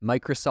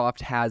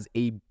Microsoft has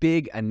a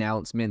big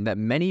announcement that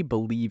many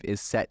believe is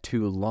set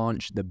to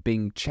launch the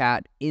Bing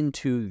chat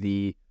into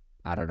the,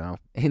 I don't know,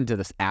 into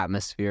this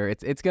atmosphere.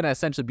 It's going to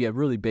essentially be a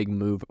really big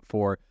move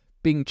for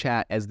Bing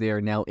chat as they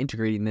are now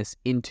integrating this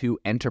into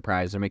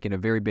enterprise. They're making a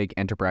very big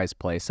enterprise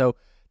play. So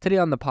today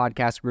on the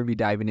podcast, we're going to be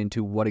diving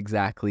into what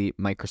exactly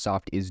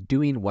Microsoft is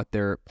doing, what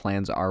their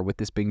plans are with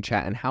this Bing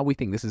chat, and how we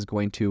think this is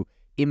going to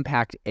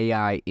impact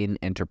AI in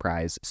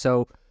enterprise.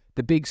 So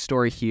the big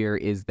story here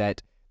is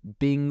that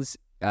Bing's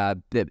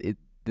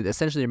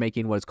essentially they're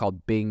making what is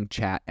called Bing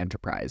Chat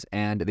Enterprise,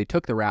 and they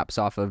took the wraps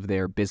off of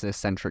their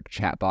business-centric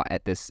chatbot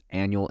at this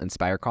annual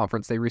Inspire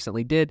conference they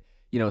recently did.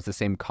 It's the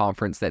same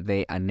conference that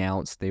they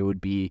announced they would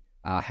be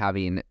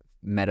having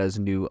Meta's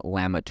new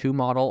Llama 2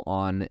 model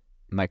on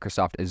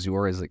Microsoft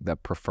Azure as like the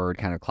preferred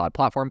kind of cloud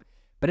platform.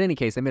 But in any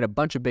case, they made a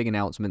bunch of big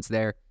announcements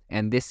there,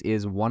 and this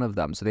is one of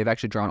them. So they've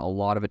actually drawn a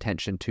lot of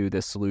attention to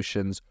the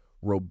solution's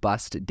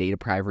robust data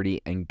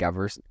privacy and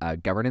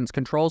governance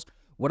controls.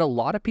 What a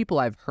lot of people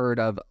I've heard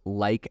of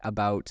like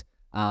about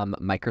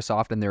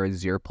Microsoft and their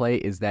Azure play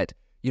is that,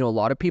 a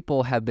lot of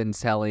people have been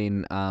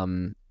selling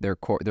everyone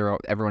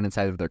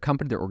inside of their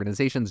company, their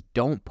organizations,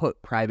 don't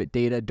put private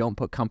data, don't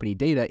put company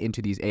data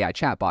into these AI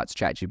chatbots,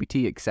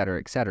 ChatGPT,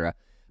 et cetera,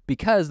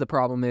 because the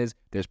problem is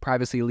there's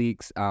privacy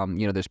leaks.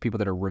 There's people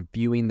that are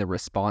reviewing the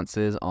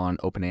responses on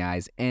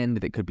OpenAI's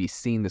end that could be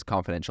seeing this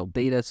confidential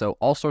data. So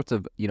all sorts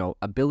of,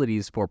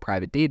 abilities for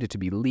private data to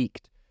be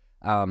leaked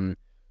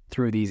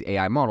through these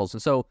AI models.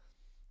 And so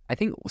I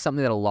think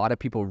something that a lot of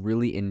people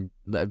really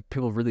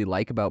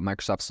like about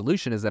Microsoft's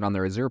solution is that on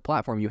their Azure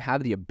platform, you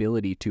have the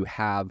ability to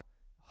have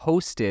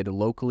hosted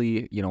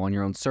locally, on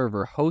your own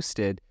server,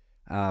 hosted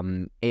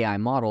AI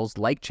models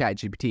like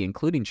ChatGPT,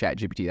 including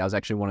ChatGPT. That was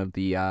actually one of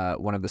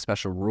the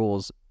special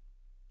rules,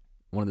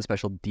 one of the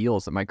special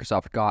deals that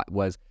Microsoft got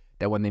was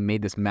that when they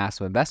made this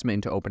massive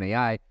investment into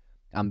OpenAI,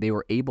 they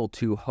were able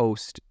to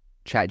host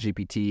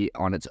ChatGPT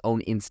on its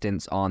own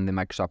instance on the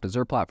Microsoft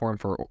Azure platform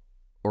for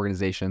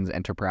organizations,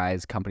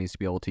 enterprise, companies to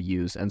be able to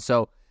use. And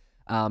so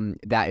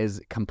that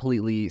is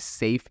completely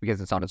safe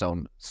because it's on its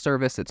own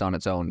service, it's on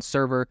its own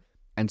server.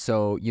 And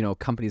so,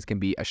 companies can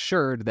be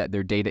assured that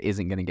their data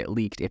isn't going to get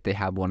leaked if they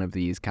have one of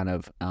these kind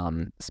of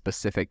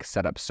specific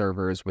setup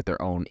servers with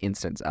their own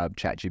instance of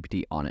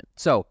ChatGPT on it.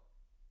 So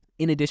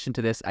in addition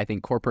to this, I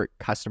think corporate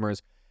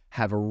customers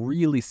have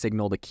really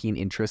signaled a keen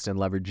interest in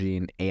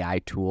leveraging AI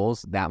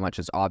tools. That much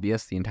is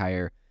obvious. The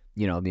entire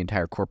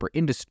corporate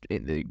industry,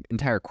 the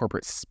entire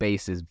corporate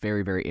space is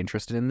very, very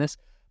interested in this.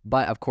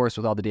 But of course,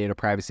 with all the data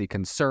privacy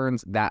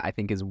concerns, that I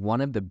think is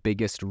one of the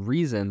biggest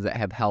reasons that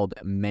have held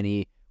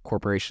many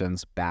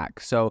corporations back.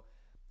 So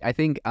I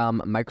think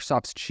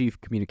Microsoft's chief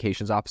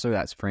communications officer,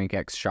 that's Frank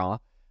X. Shaw,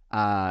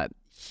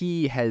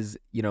 he has,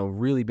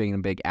 really been a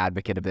big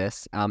advocate of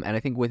this. And I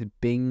think with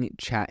Bing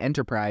Chat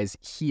Enterprise,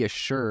 he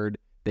assured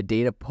the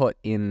data put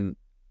in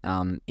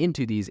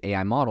into these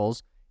AI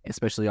models,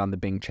 especially on the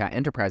Bing Chat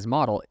Enterprise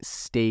model,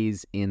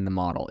 stays in the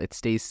model. It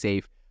stays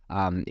safe,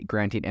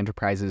 granting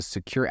enterprises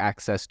secure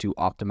access to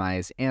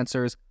optimize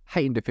answers,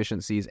 heightened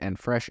efficiencies, and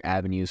fresh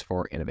avenues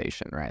for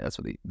innovation, right? That's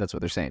what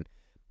they're saying.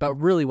 But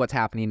really what's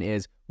happening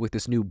is with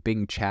this new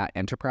Bing Chat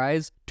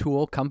Enterprise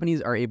tool,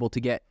 companies are able to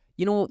get,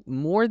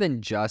 more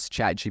than just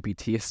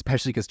ChatGPT,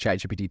 especially because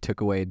ChatGPT took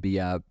away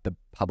the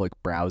public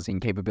browsing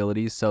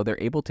capabilities. So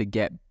they're able to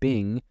get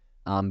Bing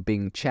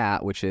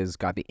Chat, which has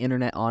got the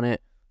internet on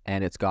it,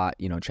 and it's got,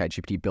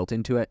 ChatGPT built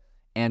into it.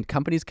 And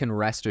companies can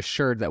rest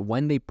assured that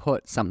when they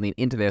put something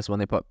into this, when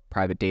they put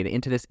private data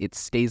into this, it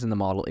stays in the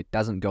model. It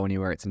doesn't go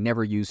anywhere. It's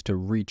never used to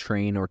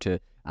retrain or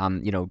to,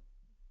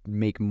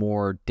 make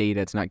more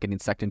data. It's not getting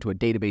sucked into a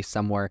database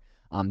somewhere.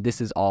 This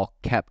is all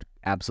kept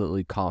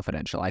absolutely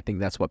confidential. I think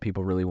that's what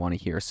people really want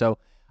to hear. So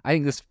I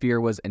think this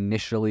fear was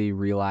initially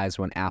realized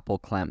when Apple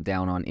clamped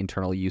down on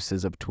internal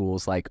uses of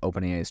tools like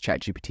OpenAI's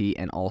ChatGPT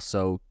and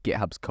also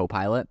GitHub's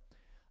Copilot.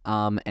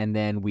 And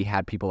then we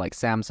had people like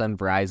Samsung,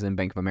 Verizon,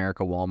 Bank of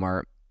America,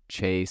 Walmart,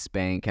 Chase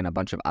Bank, and a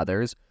bunch of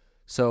others.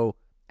 So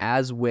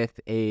as with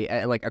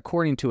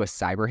according to a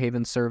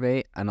Cyberhaven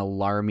survey, an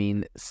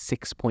alarming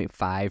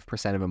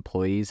 6.5% of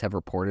employees have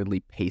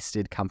reportedly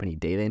pasted company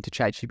data into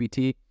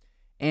ChatGPT,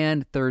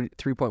 and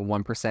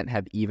 3.1%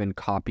 have even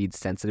copied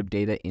sensitive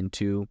data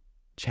into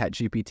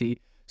ChatGPT.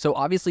 So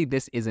obviously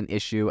this is an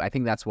issue. I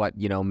think that's what,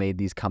 made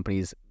these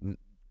companies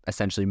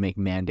essentially make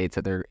mandates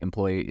that their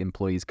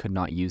employees could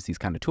not use these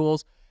kind of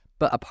tools.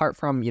 But apart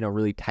from,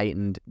 really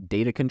tightened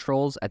data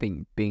controls, I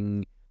think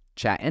Bing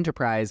Chat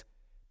Enterprise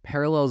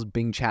parallels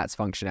Bing Chat's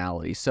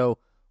functionality. So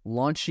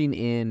launching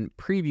in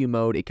preview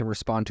mode, it can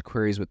respond to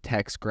queries with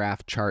text,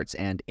 graph, charts,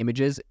 and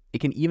images. It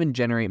can even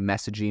generate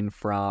messaging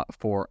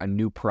for a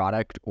new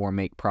product or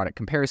make product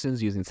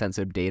comparisons using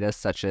sensitive data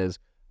such as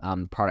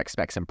product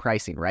specs and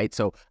pricing, right?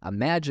 So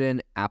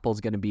imagine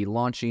Apple's going to be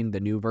launching the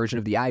new version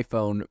of the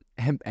iPhone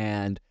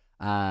and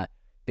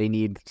they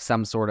need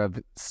some sort of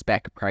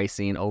spec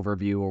pricing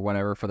overview or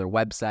whatever for their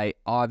website.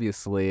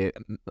 Obviously,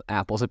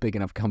 Apple's a big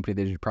enough company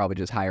that you should probably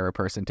just hire a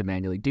person to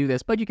manually do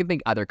this, but you can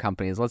think other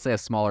companies, let's say a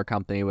smaller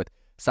company with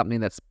something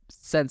that's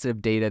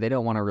sensitive data. They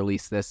don't want to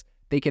release this.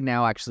 They can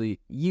now actually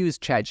use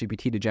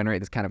ChatGPT to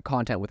generate this kind of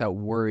content without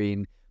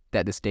worrying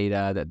that this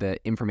data, that the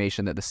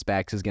information, that the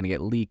specs is going to get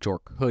leaked or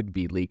could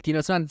be leaked.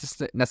 It's not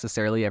just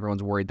necessarily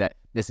everyone's worried that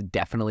this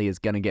definitely is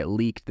going to get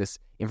leaked. This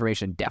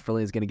information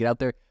definitely is going to get out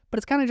there, but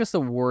it's kind of just a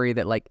worry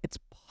that it's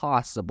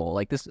possible,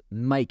 this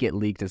might get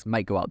leaked, this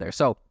might go out there.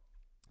 So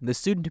the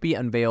soon to be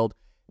unveiled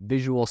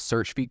visual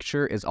search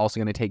feature is also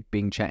going to take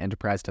Bing Chat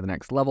Enterprise to the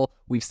next level.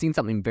 We've seen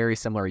something very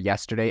similar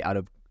yesterday out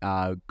of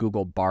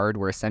Google Bard,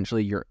 where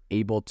essentially you're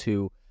able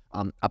to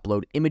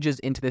upload images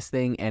into this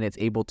thing, and it's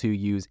able to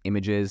use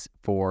images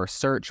for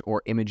search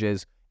or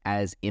images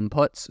as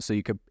inputs. So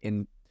you could,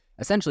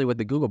 essentially with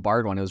the Google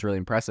Bard one, it was really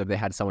impressive. They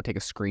had someone take a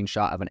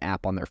screenshot of an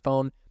app on their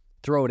phone,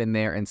 throw it in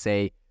there, and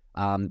say,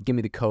 give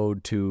me the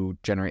code to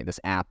generate this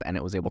app, and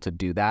it was able to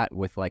do that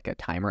with a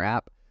timer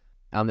app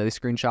that they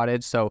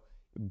screenshotted. So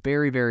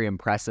very, very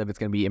impressive. It's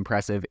going to be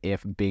impressive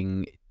if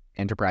Bing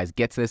Enterprise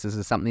gets this. This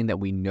is something that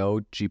we know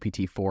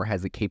GPT-4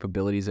 has the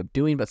capabilities of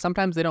doing, but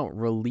sometimes they don't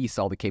release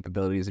all the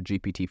capabilities of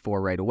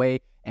GPT-4 right away.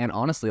 And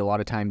honestly, a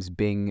lot of times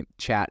Bing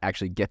Chat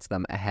actually gets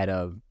them ahead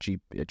of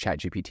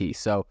ChatGPT.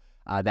 So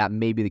that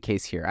may be the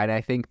case here. And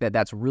I think that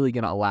that's really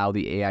going to allow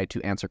the AI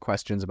to answer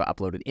questions about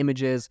uploaded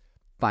images,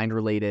 find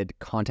related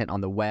content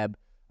on the web.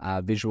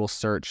 Visual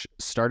search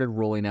started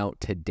rolling out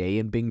today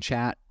in Bing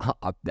Chat.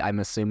 I'm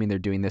assuming they're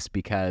doing this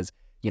because,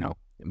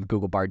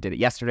 Google Bard did it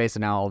yesterday, so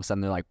now all of a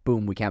sudden they're like,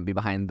 boom, we can't be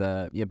behind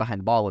the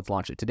ball. Let's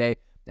launch it today,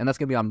 and that's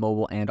going to be on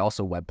mobile and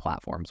also web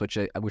platforms, which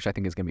I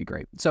think is going to be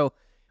great. So,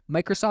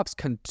 Microsoft's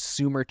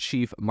consumer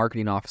chief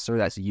marketing officer,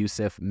 that's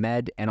Yusuf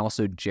Med, and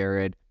also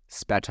Jared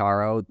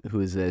Spataro, who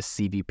is a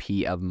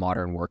CVP of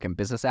modern work and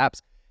business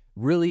apps.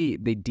 Really,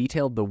 they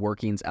detailed the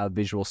workings of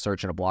visual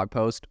search in a blog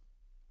post,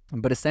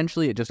 but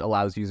essentially it just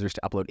allows users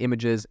to upload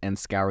images and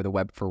scour the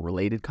web for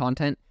related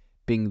content.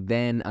 Bing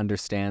then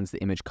understands the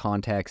image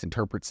context,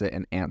 interprets it,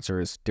 and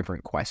answers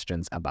different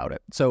questions about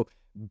it. So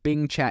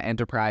Bing Chat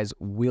Enterprise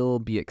will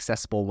be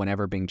accessible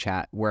wherever Bing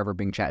Chat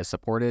is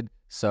supported.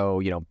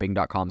 So,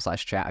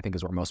 bing.com/chat, I think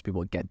is where most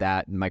people get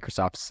that.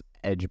 Microsoft's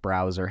Edge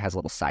browser has a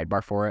little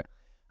sidebar for it.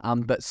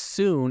 But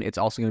soon it's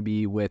also going to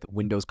be with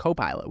Windows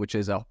Copilot, which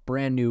is a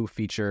brand new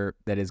feature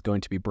that is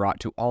going to be brought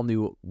to all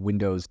new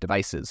Windows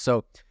devices.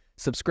 So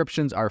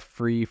subscriptions are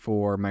free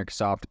for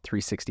Microsoft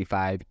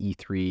 365,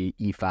 E3,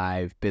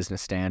 E5, Business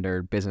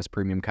Standard, Business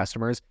Premium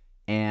customers,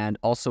 and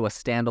also a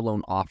standalone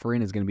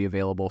offering is going to be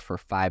available for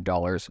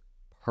 $5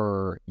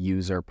 per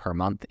user per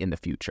month in the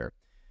future.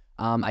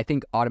 I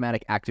think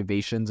automatic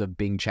activations of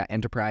Bing Chat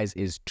Enterprise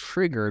is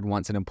triggered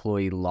once an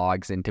employee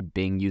logs into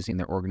Bing using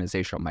their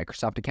organizational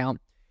Microsoft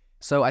account.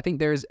 So I think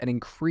there's an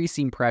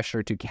increasing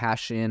pressure to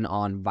cash in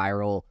on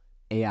viral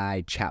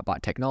AI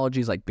chatbot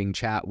technologies like Bing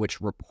Chat, which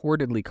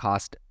reportedly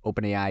cost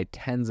OpenAI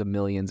tens of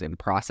millions in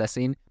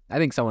processing. I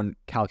think someone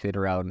calculated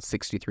around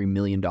 $63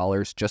 million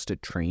just to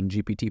train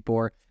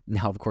GPT-4.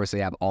 Now, of course, they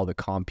have all the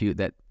compute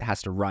that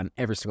has to run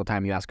every single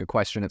time you ask a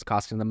question. It's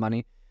costing them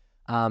money.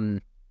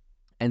 And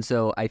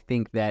so I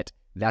think that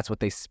that's what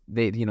they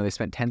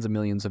spent tens of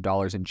millions of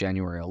dollars in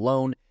January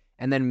alone.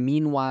 And then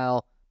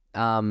meanwhile,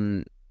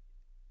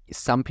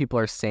 some people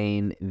are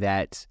saying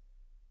that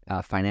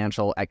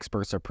financial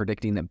experts are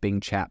predicting that Bing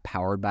Chat,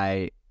 powered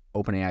by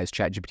OpenAI's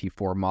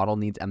ChatGPT-4 model,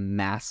 needs a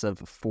massive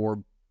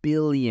 $4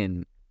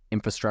 billion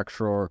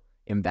infrastructure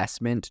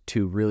investment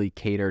to really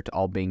cater to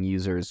all Bing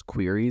users'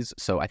 queries.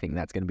 So I think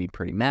that's going to be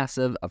pretty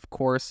massive, of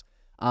course.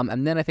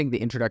 And then I think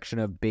the introduction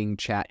of Bing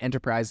Chat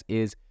Enterprise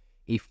is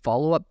a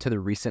follow-up to the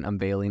recent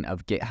unveiling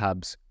of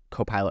GitHub's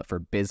Copilot for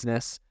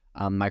Business,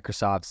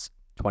 Microsoft's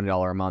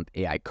 $20 a month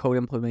AI code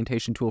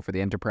implementation tool for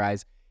the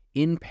enterprise.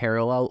 In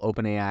parallel,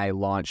 OpenAI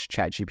launched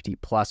ChatGPT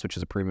Plus, which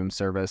is a premium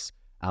service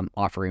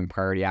offering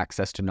priority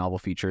access to novel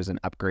features and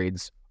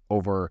upgrades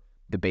over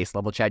the base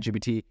level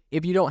ChatGPT.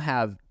 If you don't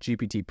have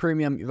GPT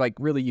Premium,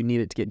 really you need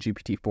it to get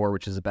GPT-4,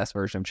 which is the best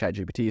version of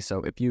ChatGPT.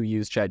 So if you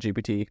use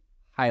ChatGPT,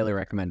 highly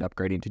recommend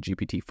upgrading to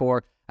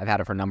GPT-4. I've had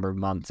it for a number of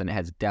months, and it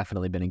has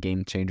definitely been a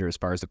game changer as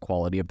far as the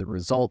quality of the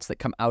results that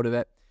come out of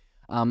it.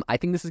 I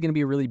think this is going to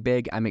be really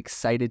big. I'm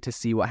excited to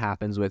see what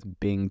happens with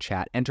Bing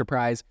Chat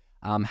Enterprise.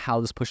 How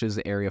this pushes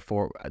the area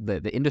for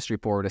the industry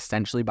forward,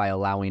 essentially by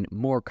allowing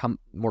more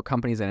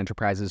companies and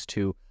enterprises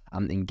to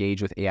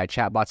engage with AI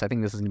chatbots. I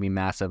think this is going to be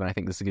massive, and I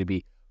think this is going to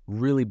be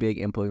really big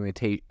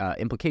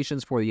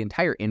implications for the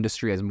entire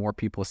industry as more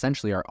people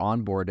essentially are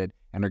onboarded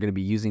and are going to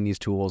be using these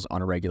tools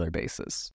on a regular basis.